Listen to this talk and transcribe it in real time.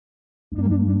I've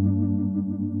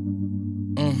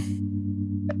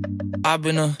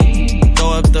been throw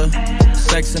up the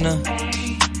sex in her.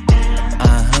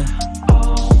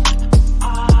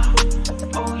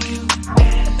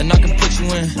 And I can put you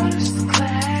in.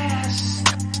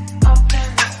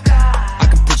 I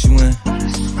can put you in.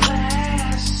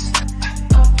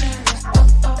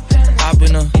 I've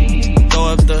been throw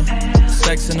up the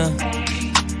sex in her.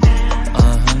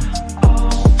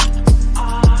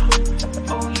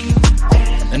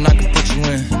 And I can put you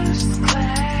in.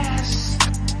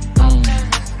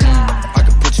 I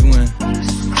can put you in.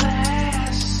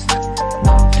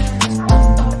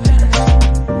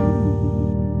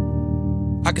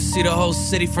 I can see the whole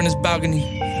city from this balcony.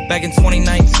 Back in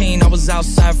 2019, I was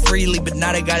outside freely, but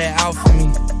now they got it out for me.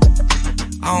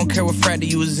 I don't care what frat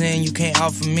you was in, you can't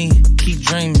out for me. Keep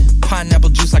dreaming. Pineapple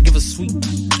juice, I give a sweet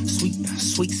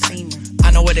semen.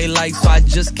 I know what they like, so I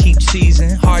just keep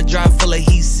cheesing. Hard drive full of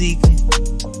heat seeking.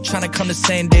 Tryna come the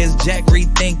same day as Jack,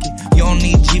 rethinking. You don't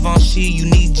need Givenchy, you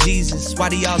need Jesus. Why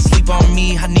do y'all sleep on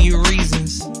me? I need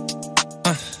reasons.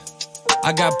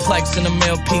 I got plex in the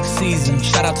mail peak season.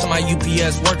 Shout out to my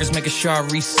UPS workers, making sure I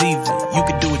receive it. You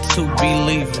could do it too,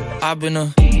 believe it. I've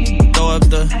been throw up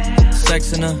the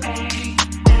sex in her.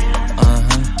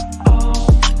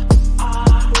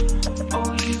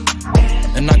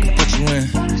 And I can put you in.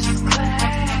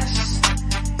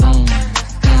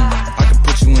 I can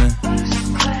put you in.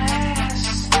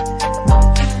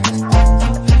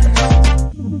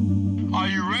 Are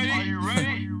you ready?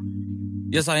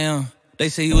 Yes, I am. They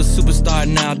say you a superstar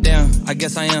now, damn, I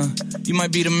guess I am. You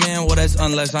might be the man, well that's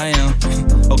unless I am.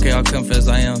 Okay, I'll confess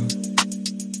I am.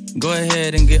 Go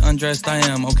ahead and get undressed, I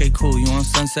am. Okay, cool, you on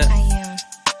Sunset? I am.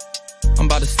 I'm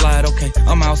about to slide, okay,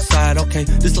 I'm outside, okay.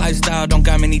 This lifestyle don't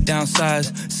got many downsides,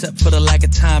 except for the lack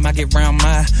of time I get around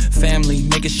my family,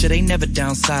 making sure they never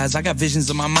downsize. I got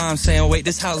visions of my mom saying, wait,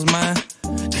 this house mine?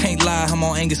 Can't lie, I'm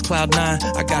on Angus Cloud 9.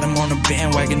 I got him on the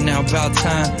bandwagon now, about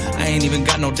time. I ain't even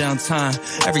got no downtime.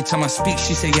 Every time I speak,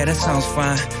 she say, yeah, that sounds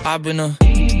fine. I've been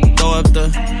throw up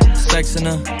the sex in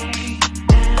her.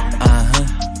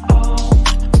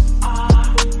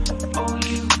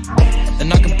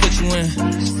 And I can put you in.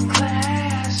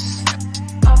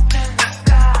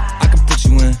 I can put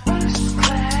you in.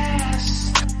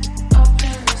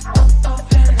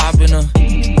 I've been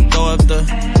throw up the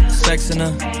sex in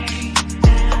her.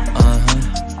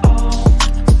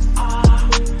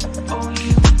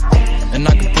 And I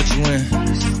can put you in.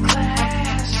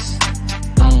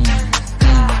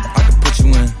 I can put you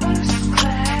in.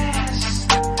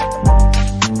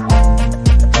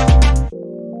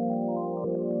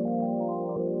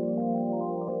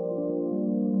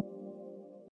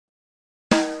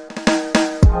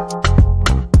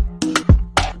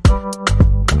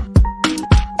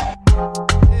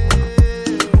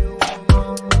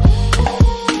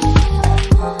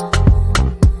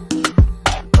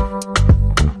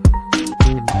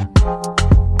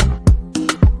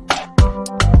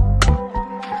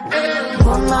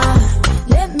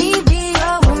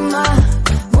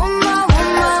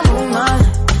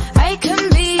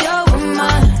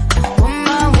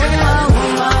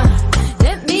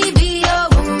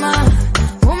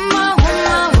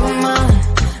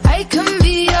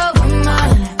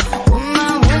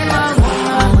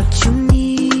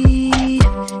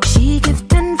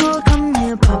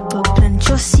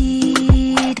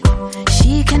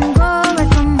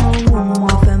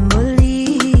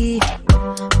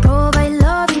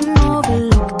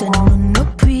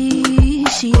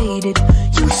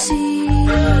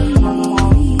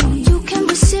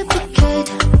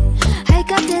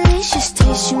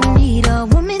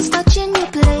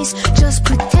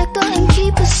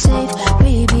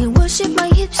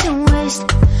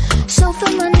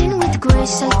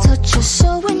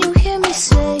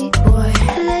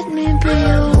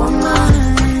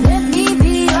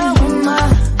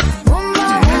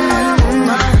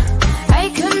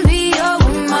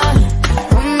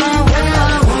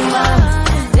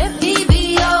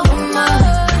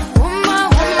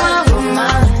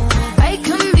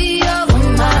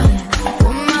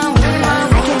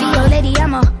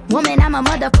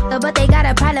 But they got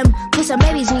a problem. Put some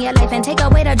babies in your life and take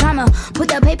away the drama. Put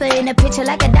the paper in the picture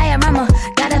like a diorama.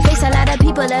 Gotta face a lot of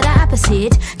people that are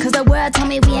opposite, cause the world told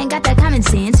me we ain't got that common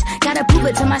sense. Gotta prove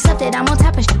it to myself that I'm on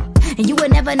top of shit. And you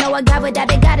would never know a guy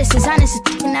without a goddess is honest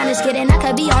and honest kidding. I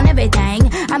could be on everything.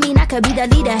 I mean, I could be the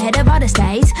leader, head of all the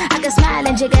states. I could smile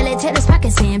and jiggle it till his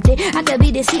pockets empty. I could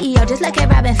be the CEO just like a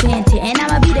Robin Fenty. And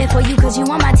I'ma be there for you cause you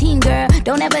on my team, girl.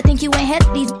 Don't ever think you ain't had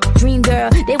these dream, girl.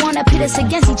 They wanna pit us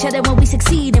against each other when we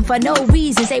succeed, and for no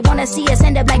reasons. They wanna see us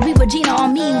end up like we Regina or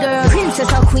Mean Girl.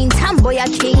 Princess or queen, tomboy or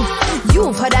king.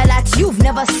 You've heard a lot you've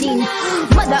never seen.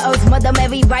 Mother Earth, Mother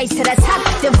Mary, rise to the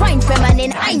top. Divine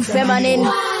feminine, I'm feminine.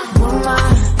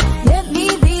 Woman, let me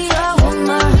be a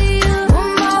woman.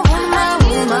 Woman, woman,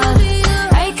 woman.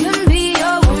 I can be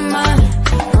a woman.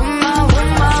 Woman,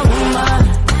 woman, woman.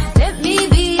 Let me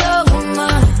be a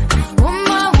woman.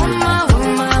 Woman, woman,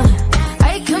 woman.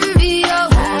 I can be a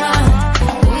woman.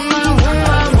 Woman,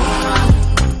 woman, woman.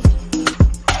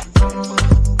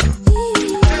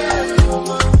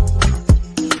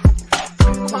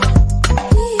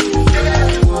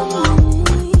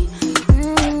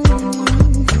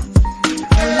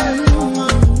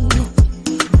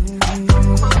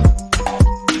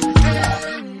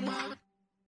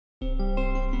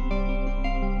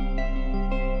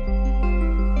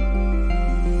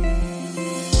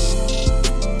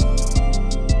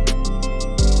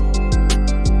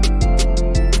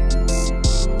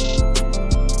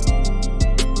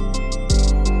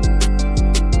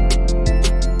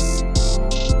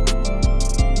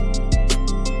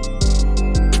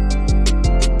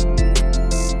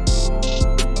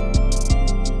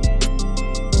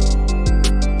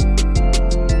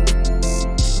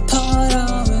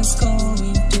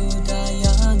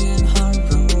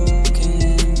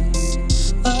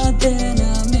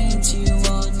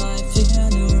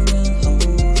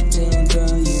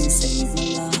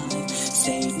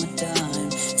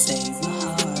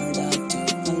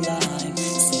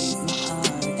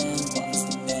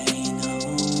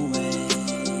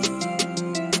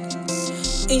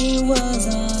 It was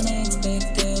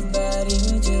unexpected, but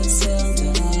you just yelled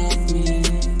at me.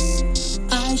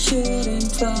 I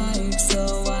shouldn't cry,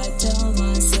 so I tell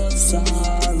myself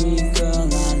sorry, girl.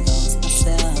 I lost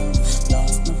myself,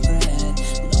 lost my breath,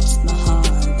 lost my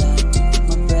heart. I took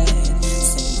my breath,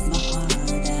 saved my heart,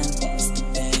 and lost the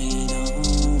pain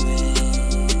away.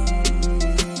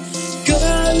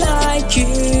 Girl like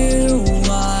you,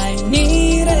 I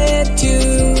needed to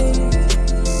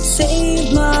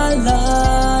save my life.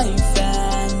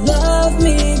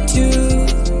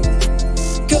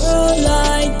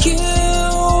 Like you,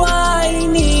 I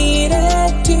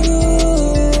needed to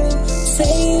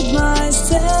save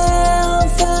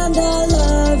myself, and I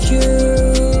love you.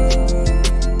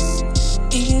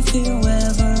 If you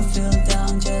ever feel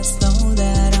down, just know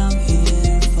that I'm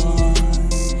here for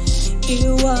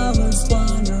you. I was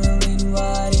wondering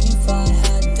what if I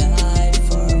had died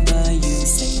for, but you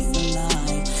saved my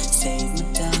life, saved my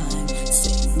time,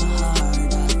 saved my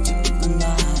heart. I took my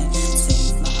life,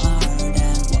 saved my heart,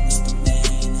 and lost the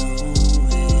pain away.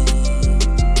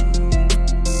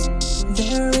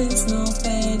 There is no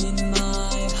pain in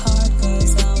my heart,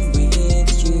 'cause I'm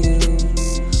with you.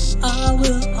 I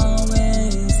will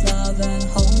always love and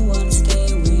hold and stay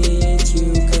with you,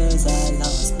 'cause I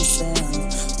lost myself,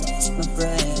 lost my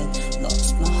breath,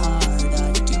 lost my heart.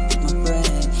 I took my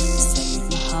breath, saved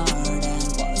my heart, and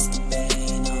lost the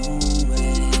pain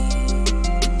away.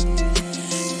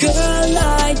 Girl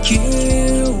like you,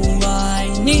 I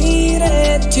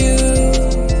needed to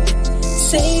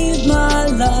save my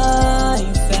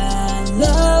life and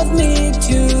love me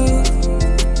too.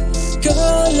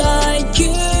 Girl like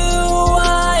you,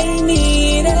 I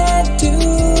needed to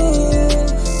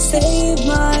save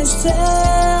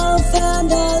myself,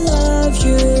 and I love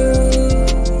you.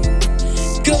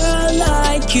 Girl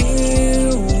like you,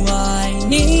 I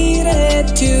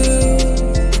needed to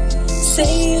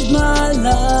save my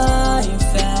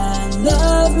life and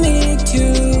love me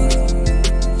too.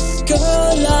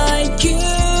 Girl like you,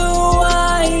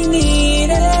 I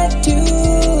needed to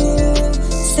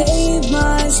save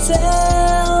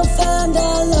myself, and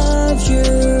I love you.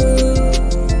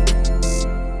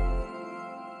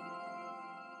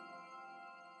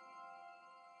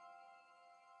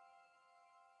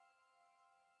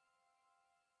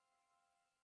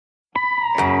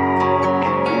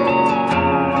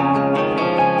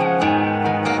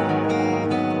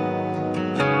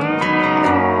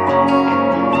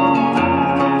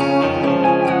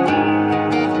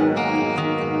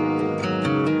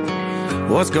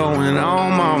 What's going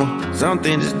on, mama?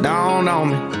 Something just dawned on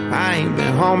me. I ain't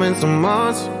been home in some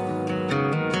months.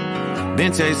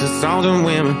 Been chasing songs and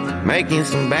women, making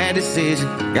some bad decisions.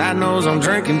 God knows I'm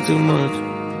drinking too much.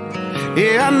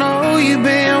 Yeah, I know you've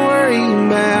been worrying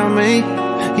about me.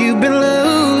 You've been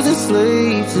losing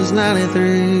sleep since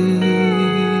 '93.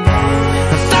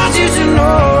 I thought you should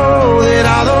know that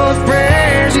all those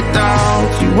prayers you thought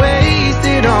you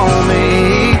wasted on me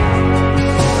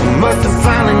must have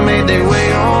finally made their way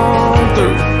on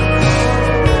through.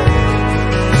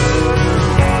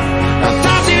 I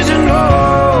thought you should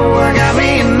know I got me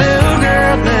a new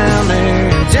girl down there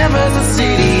in Jefferson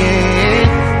City, and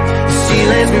she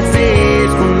lets me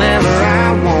fish whenever I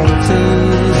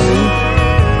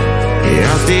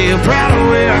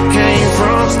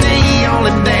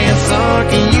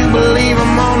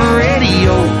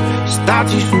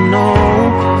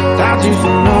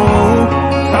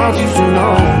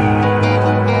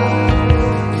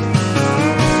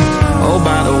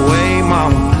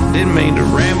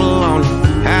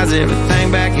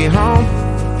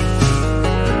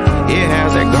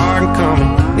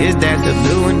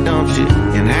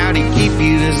keep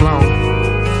you this long.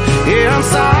 Yeah, I'm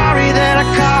sorry that I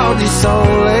called you so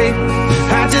late.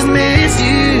 I just miss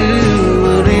you,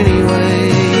 but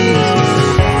anyways,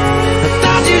 I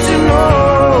thought you should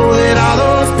know that all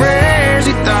those prayers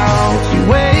you thought you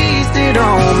wasted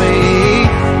on me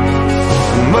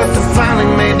must have finally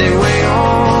made their way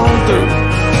on through.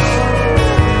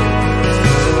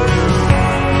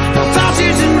 I thought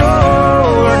you should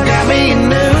know I got me a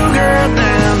new girl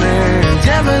down there in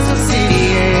Jefferson City,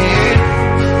 yeah.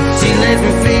 She lets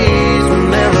me fish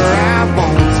whenever I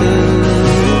want to.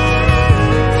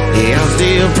 Yeah, I'm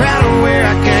still proud of where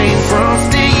I came from.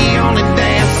 Still you only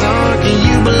damn son. Can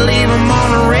you believe I'm on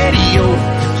the radio?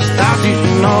 Just thought you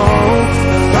should know.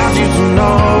 Thought you should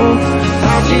know.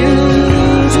 Thought you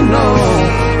should know.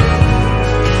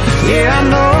 Yeah, I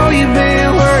know you've been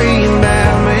worrying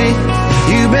about me.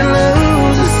 You've been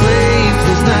losing sleep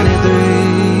since '93.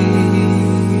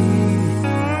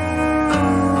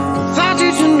 I thought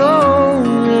you should know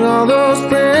that all those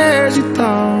prayers you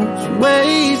thought you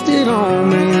wasted on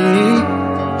me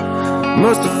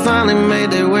must have finally made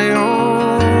their way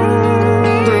on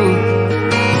through.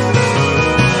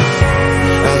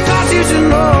 I thought you should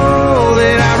know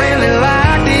that I really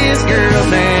like this girl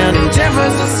down in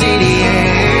Jefferson City,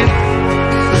 and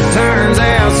turns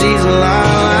out she's a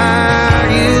lot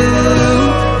like you.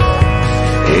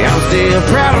 Yeah, I'm still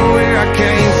proud of where I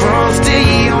came from. Still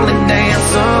you only damn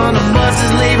son. The bus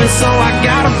is leaving, so I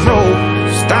gotta roll.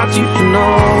 Just thought you should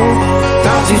know.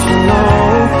 Thought you should know.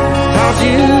 Thought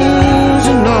you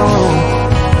should know.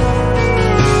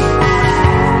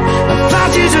 I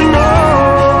thought you should know.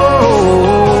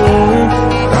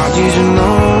 Thought you should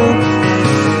know.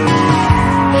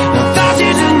 I thought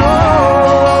you should know.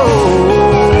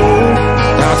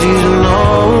 Thought you should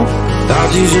know.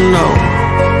 Thought you should know.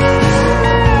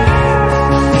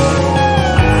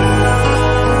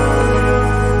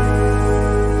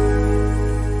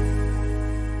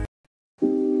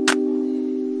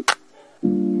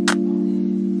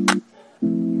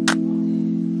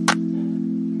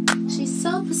 She's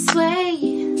so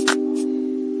persuasive.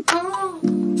 Oh.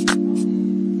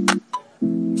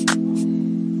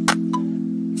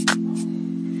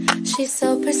 She's so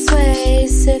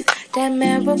persuasive. That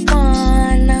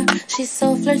marijuana. She's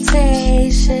so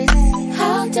flirtatious.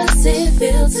 How does it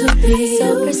feel to be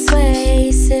so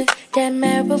persuasive? That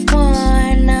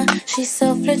marijuana. She's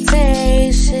so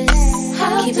flirtatious.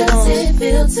 How does it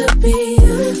feel to be?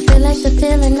 Feel like the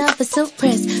feeling of a silk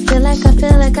press. Feel like I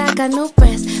got new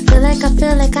breasts. Feel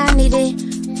like I needed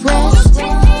rest.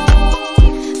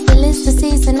 Feel it's the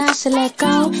season I should let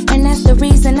go, and that's the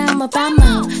reason I'm about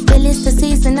more. Feel it's the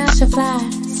season I should fly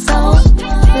so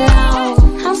low.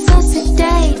 I'm so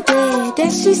sedated,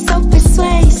 and she's so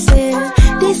persuasive.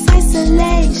 This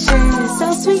isolation is so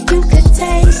sweet you could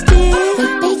taste it. We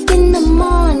bake in the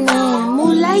morning,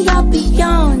 moonlight I'll be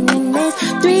yawning. It's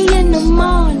 3 in the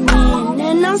morning,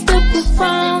 and I'm still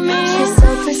performing. She's so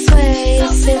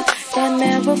persuasive, that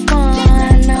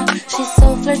marijuana. She's so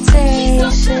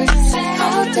flirtatious.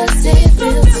 How does it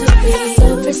feel to be so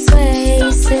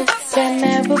persuasive? That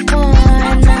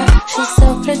marijuana. She's so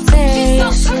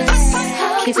flirtatious.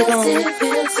 Keep it going.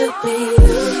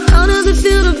 How does it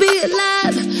feel to be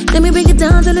alive? Let me break it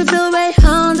down till it feel right.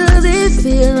 How does it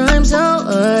feel? I'm so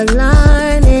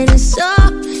aligned and it's so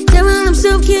different.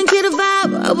 Himself can't get a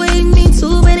vibe. I wait me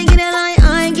too, better get in line.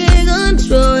 I can't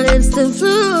control. It's the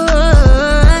floor.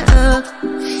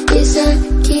 It's a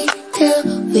kick till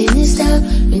when it's out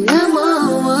when I'm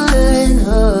on one.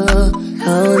 Oh,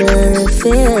 how does it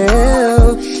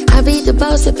feel? I beat the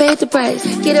boss and paid the price.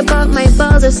 Get about my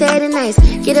balls, I said it nice.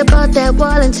 Get about that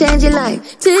wall and change your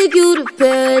life. Take you to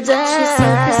paradise. She's so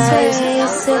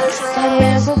persuasive, that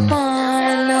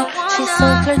marijuana. She's so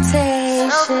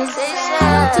flirtatious.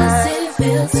 How does it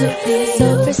feel to be so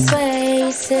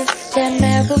persuasive? That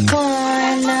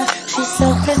marijuana. She's so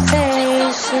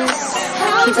flirtatious.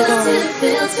 Keep it going. How does it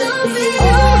feel to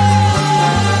be?